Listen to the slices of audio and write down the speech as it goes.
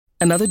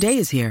Another day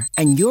is here,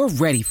 and you're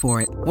ready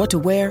for it. What to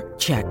wear?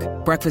 Check.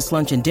 Breakfast,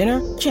 lunch, and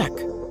dinner? Check.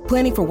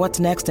 Planning for what's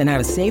next and how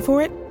to save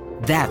for it?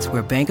 That's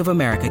where Bank of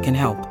America can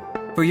help.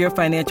 For your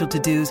financial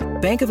to-dos,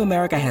 Bank of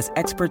America has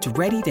experts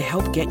ready to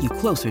help get you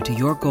closer to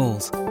your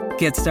goals.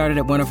 Get started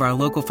at one of our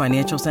local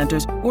financial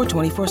centers or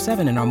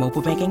 24/7 in our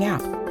mobile banking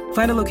app.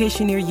 Find a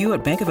location near you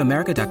at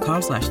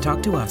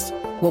bankofamerica.com/talktous.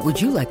 What would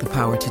you like the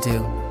power to do?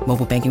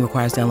 Mobile banking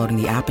requires downloading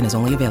the app and is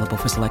only available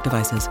for select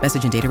devices.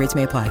 Message and data rates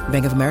may apply.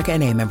 Bank of America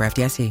N.A., member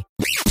FDIC.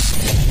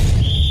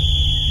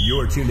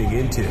 You're tuning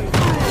into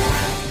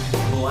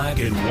Black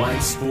and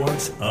White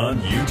Sports on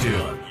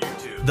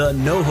YouTube. The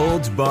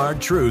no-holds-barred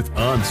truth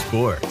on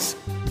sports.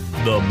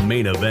 The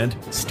main event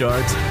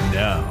starts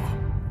now.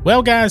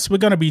 Well, guys, we're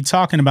going to be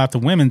talking about the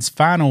women's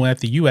final at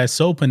the U.S.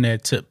 Open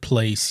that took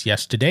place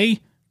yesterday.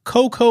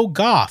 Coco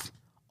Gauff,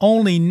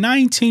 only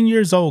 19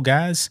 years old,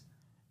 guys,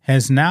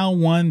 has now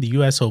won the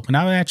U.S. Open.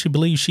 I actually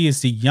believe she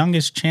is the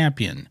youngest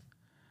champion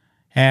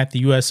at the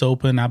U.S.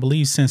 Open, I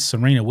believe, since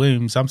Serena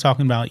Williams. I'm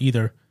talking about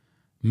either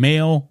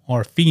male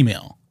or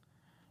female.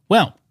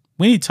 Well,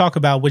 we need to talk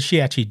about what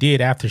she actually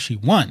did after she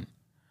won.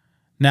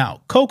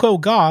 Now, Coco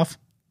Gauff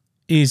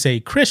is a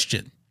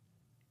Christian,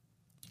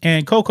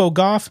 and Coco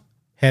Gauff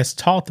has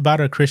talked about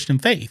her Christian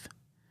faith.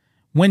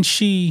 When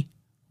she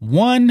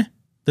won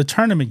the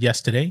tournament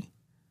yesterday,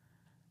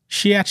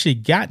 she actually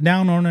got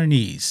down on her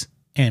knees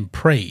and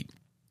prayed.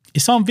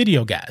 It's on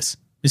video, guys.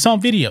 It's on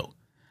video.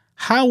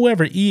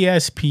 However,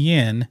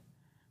 ESPN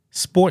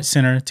Sports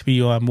Center, to be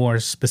more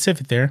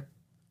specific there,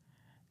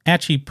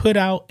 actually put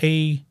out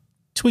a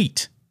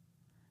tweet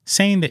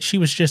saying that she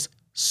was just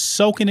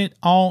soaking it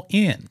all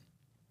in.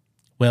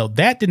 Well,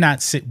 that did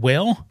not sit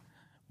well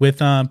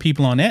with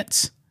people on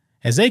X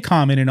as they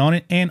commented on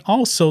it, and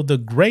also the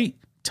great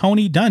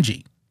Tony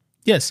Dungy.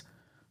 Yes,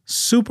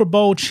 Super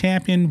Bowl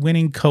champion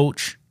winning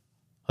coach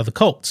of the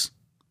Colts.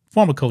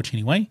 Former coach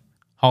anyway.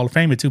 Hall of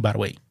Famer too, by the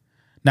way.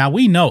 Now,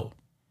 we know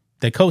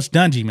that Coach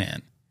Dungy,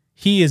 man,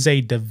 he is a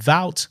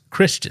devout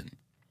Christian.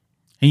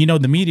 And, you know,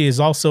 the media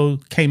has also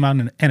came out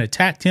and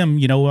attacked him.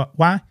 You know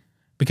why?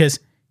 Because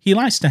he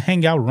likes to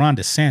hang out around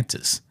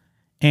DeSantis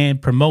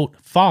and promote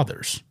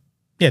fathers.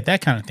 Yeah,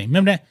 that kind of thing.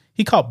 Remember that?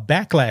 He caught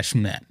backlash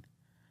from that.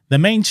 The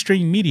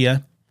mainstream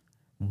media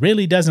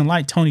really doesn't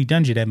like Tony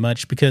Dungy that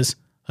much because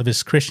of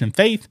his Christian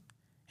faith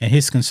and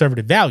his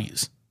conservative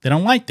values. They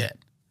don't like that.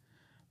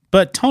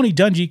 But Tony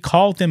Dungy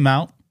called them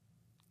out,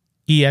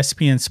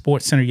 ESPN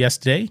Sports Center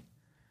yesterday,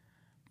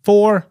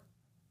 for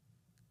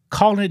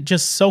calling it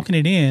just soaking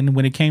it in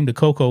when it came to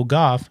Coco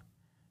Gauff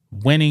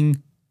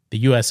winning the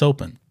U.S.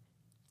 Open.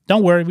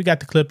 Don't worry, we got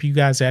the clip. You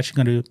guys are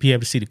actually going to be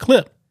able to see the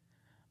clip.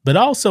 But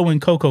also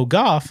when Coco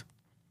Gauff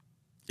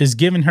is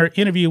giving her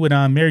interview with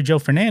Mary Jo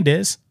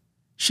Fernandez,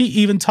 she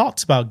even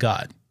talks about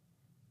God.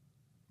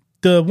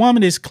 The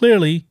woman was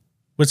clearly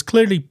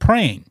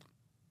praying.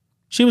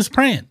 She was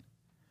praying.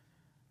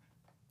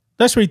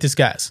 Let's read this,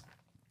 guys.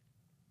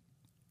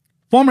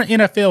 Former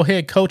NFL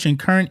head coach and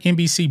current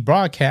NBC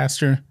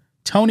broadcaster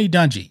Tony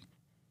Dungy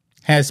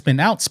has been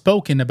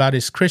outspoken about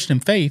his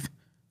Christian faith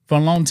for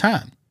a long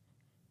time.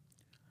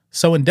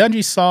 So when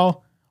Dungy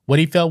saw what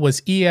he felt was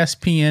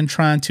ESPN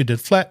trying to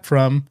deflect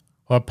from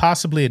or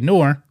possibly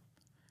ignore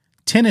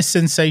tennis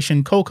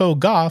sensation Coco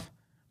Gauff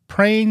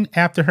praying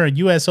after her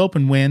U.S.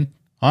 Open win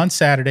on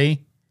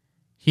Saturday,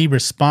 he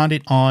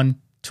responded on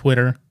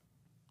Twitter,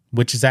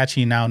 which is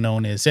actually now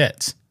known as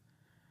X.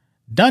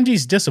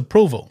 Dungy's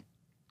disapproval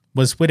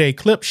was with a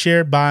clip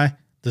shared by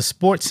the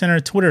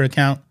SportsCenter Twitter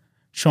account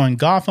showing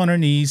Gauff on her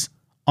knees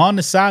on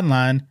the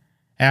sideline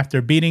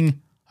after beating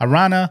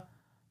Aryna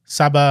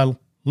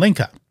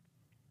Sabalenka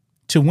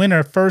to win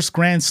her first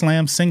Grand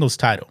Slam singles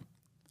title.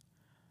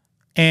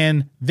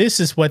 And this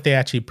is what they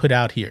actually put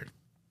out here.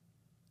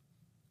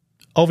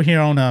 Over here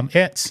on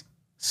X,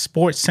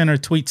 SportsCenter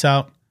tweets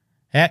out,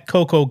 at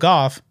Coco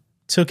Gauff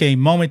took a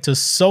moment to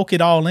soak it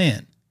all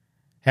in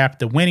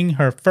after winning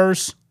her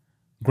first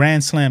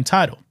Grand Slam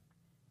title.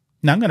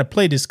 Now I'm going to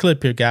play this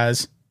clip here,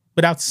 guys,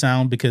 without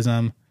sound because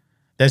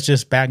that's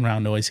just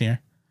background noise here.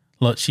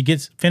 Look, she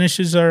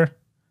finishes her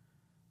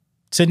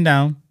sitting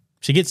down.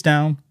 She gets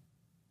down.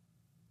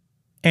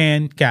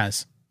 And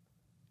guys,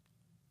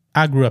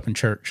 I grew up in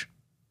church.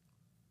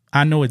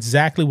 I know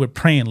exactly what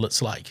praying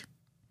looks like.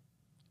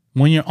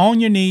 When you're on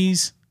your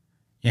knees,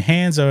 your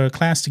hands are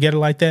clasped together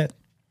like that,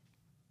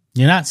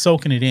 you're not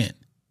soaking it in.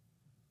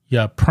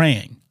 You're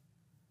praying.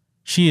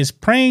 She is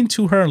praying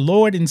to her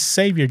Lord and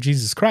Savior,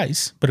 Jesus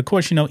Christ. But of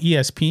course, you know,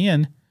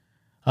 ESPN,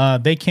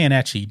 they can't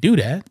actually do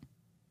that.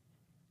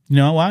 You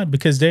know why?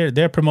 Because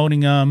they're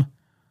promoting,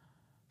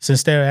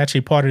 since they're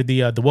actually part of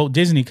the Walt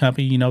Disney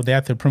Company, you know, they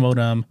have to promote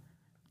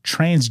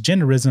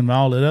transgenderism and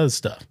all that other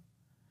stuff.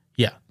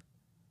 Yeah.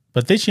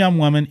 But this young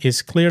woman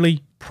is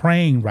clearly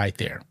praying right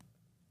there.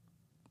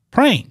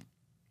 Praying.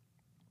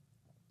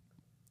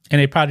 And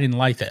they probably didn't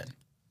like that.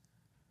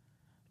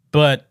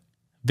 But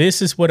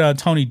this is what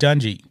Tony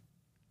Dungy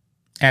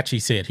actually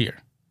said here.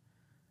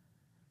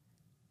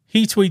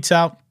 He tweets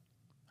out,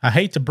 I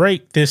hate to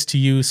break this to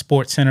you,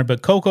 SportsCenter,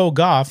 but Coco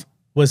Gauff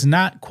was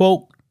not,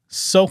 quote,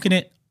 soaking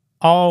it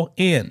all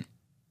in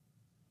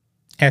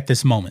at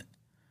this moment.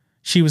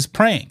 She was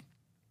praying.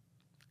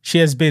 She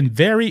has been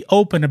very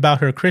open about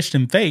her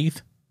Christian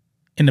faith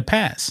in the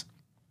past.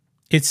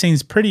 It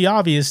seems pretty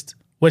obvious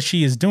what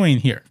she is doing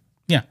here.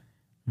 Yeah,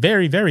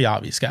 very, very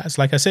obvious, guys.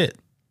 Like I said,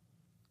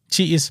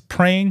 she is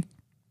praying.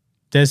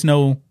 There's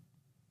no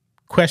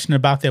question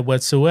about that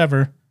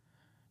whatsoever.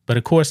 But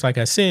of course, like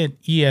I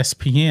said,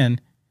 ESPN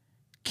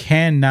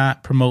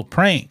cannot promote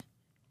praying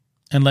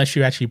unless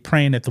you're actually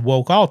praying at the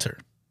woke altar.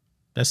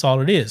 That's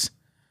all it is.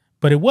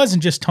 But it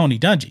wasn't just Tony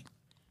Dungy.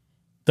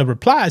 The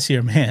replies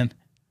here, man,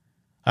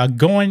 are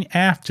going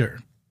after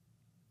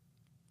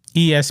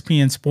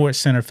ESPN Sports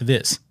Center for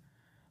this.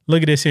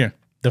 Look at this here.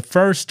 The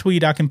first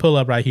tweet I can pull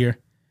up right here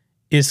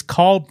is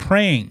called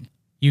praying,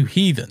 you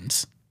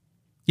heathens.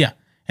 Yeah.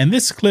 And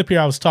this clip here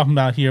I was talking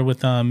about here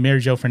with Mary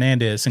Jo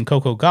Fernandez and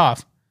Coco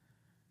Gauff,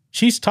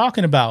 she's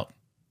talking about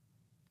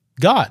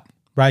God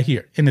right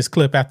here in this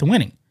clip after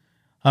winning.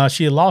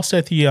 She had lost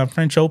at the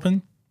French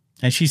Open,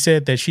 and she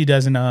said that she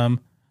doesn't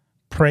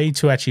pray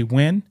to actually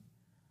win,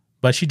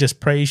 but she just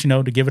prays,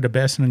 to give it her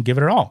best and give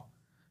it her all.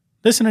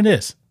 Listen to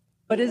this.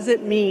 What does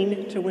it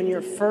mean to win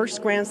your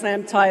first Grand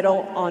Slam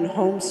title on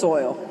home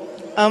soil?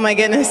 Oh, my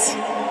goodness. It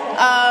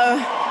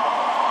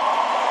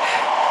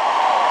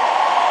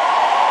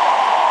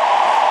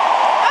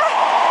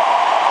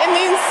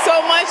means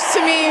so much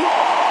to me.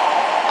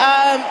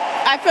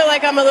 I feel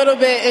like I'm a little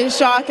bit in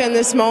shock in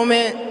this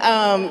moment.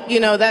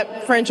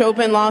 That French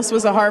Open loss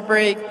was a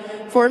heartbreak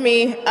for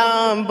me.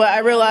 But I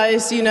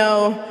realized,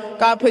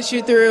 God puts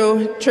you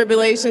through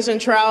tribulations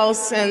and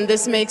trials, and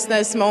this makes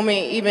this moment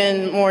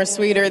even more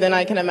sweeter than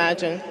I can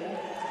imagine.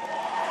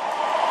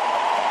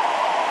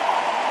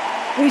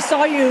 We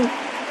saw you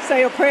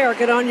say a prayer,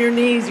 get on your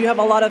knees. You have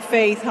a lot of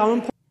faith. How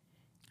important?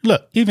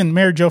 Look, even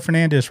Mary Jo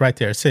Fernandez right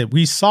there said,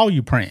 we saw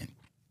you praying.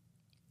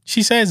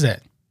 She says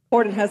that.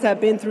 Important has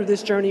that been through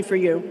this journey for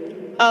you?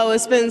 Oh,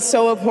 it's been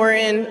so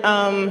important.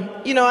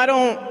 I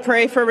don't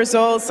pray for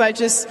results. I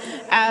just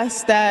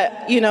ask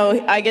that,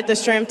 I get the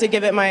strength to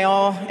give it my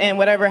all, and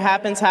whatever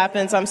happens,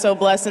 happens. I'm so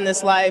blessed in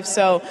this life.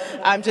 So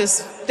I'm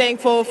just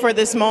thankful for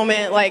this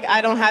moment. Like,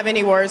 I don't have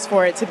any words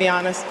for it, to be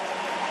honest.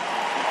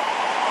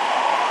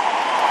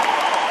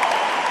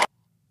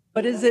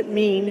 What does it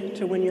mean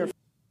to win your...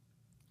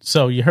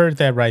 So you heard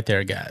that right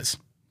there, guys.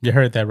 You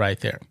heard that right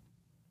there.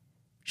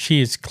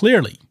 She is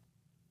clearly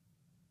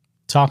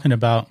talking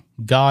about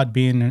God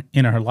being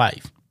in her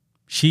life.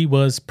 She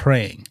was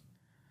praying.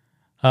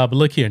 But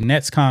look here,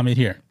 next comment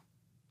here.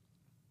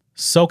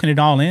 Soaking it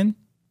all in.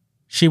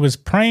 She was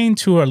praying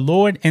to her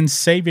Lord and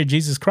Savior,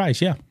 Jesus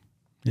Christ. Yeah,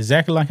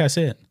 exactly like I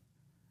said.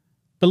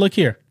 But look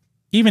here.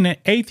 Even an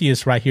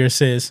atheist right here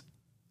says,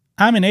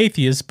 I'm an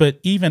atheist, but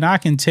even I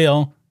can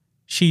tell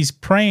she's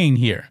praying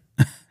here.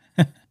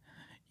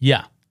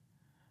 Yeah.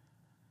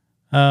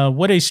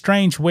 What a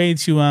strange way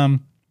to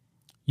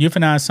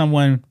euphanize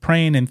someone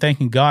praying and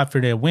thanking God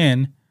for their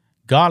win.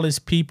 Godless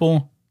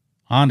people,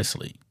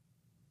 honestly.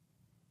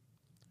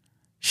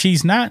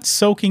 She's not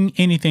soaking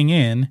anything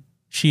in.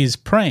 She is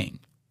praying.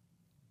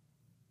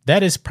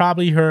 That is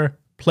probably her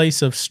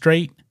place of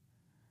straight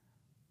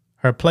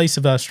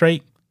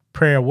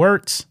prayer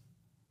words.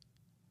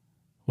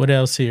 What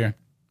else here?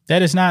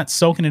 That is not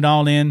soaking it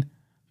all in.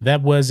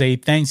 That was a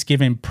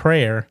Thanksgiving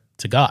prayer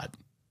to God.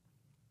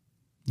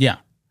 Yeah.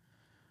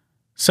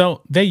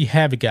 So there you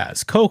have it,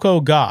 guys. Coco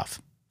Gauff,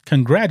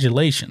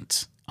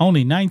 congratulations.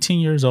 Only 19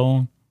 years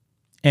old.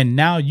 And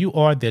now you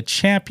are the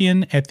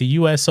champion at the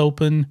U.S.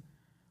 Open,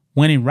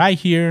 winning right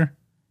here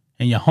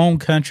in your home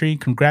country.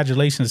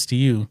 Congratulations to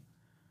you.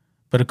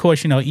 But of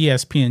course,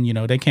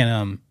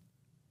 ESPN,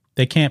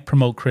 they can't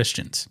promote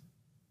Christians.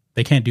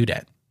 They can't do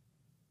that.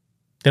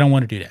 They don't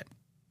want to do that.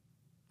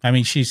 I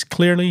mean, she's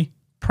clearly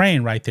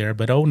praying right there,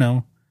 but oh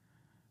no,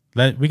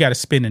 we got to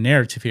spin the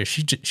narrative here.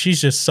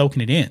 She's just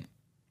soaking it in.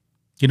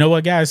 You know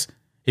what, guys?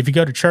 If you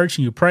go to church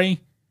and you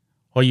pray,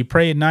 or you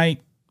pray at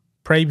night,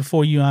 pray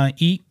before you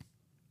eat,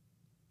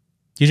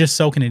 you're just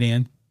soaking it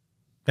in.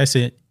 That's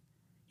it.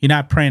 You're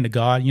not praying to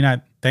God. You're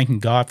not thanking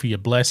God for your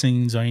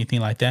blessings or anything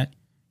like that.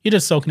 You're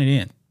just soaking it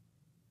in.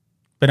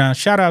 But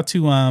shout out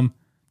to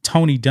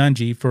Tony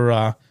Dungy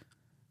for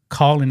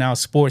calling out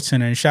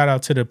SportsCenter, and shout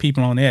out to the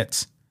people on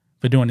X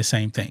for doing the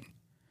same thing.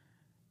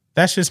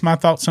 That's just my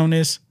thoughts on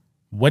this.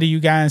 What do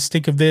you guys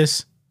think of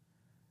this?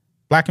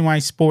 Black and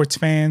white sports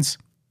fans,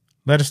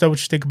 let us know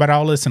what you think about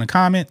all this in the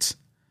comments.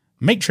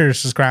 Make sure to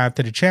subscribe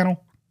to the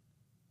channel,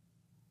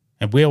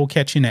 and we'll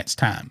catch you next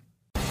time.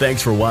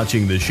 Thanks for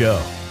watching the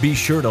show. Be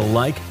sure to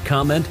like,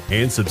 comment,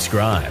 and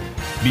subscribe.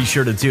 Be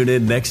sure to tune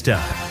in next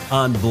time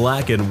on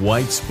Black and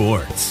White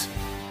Sports.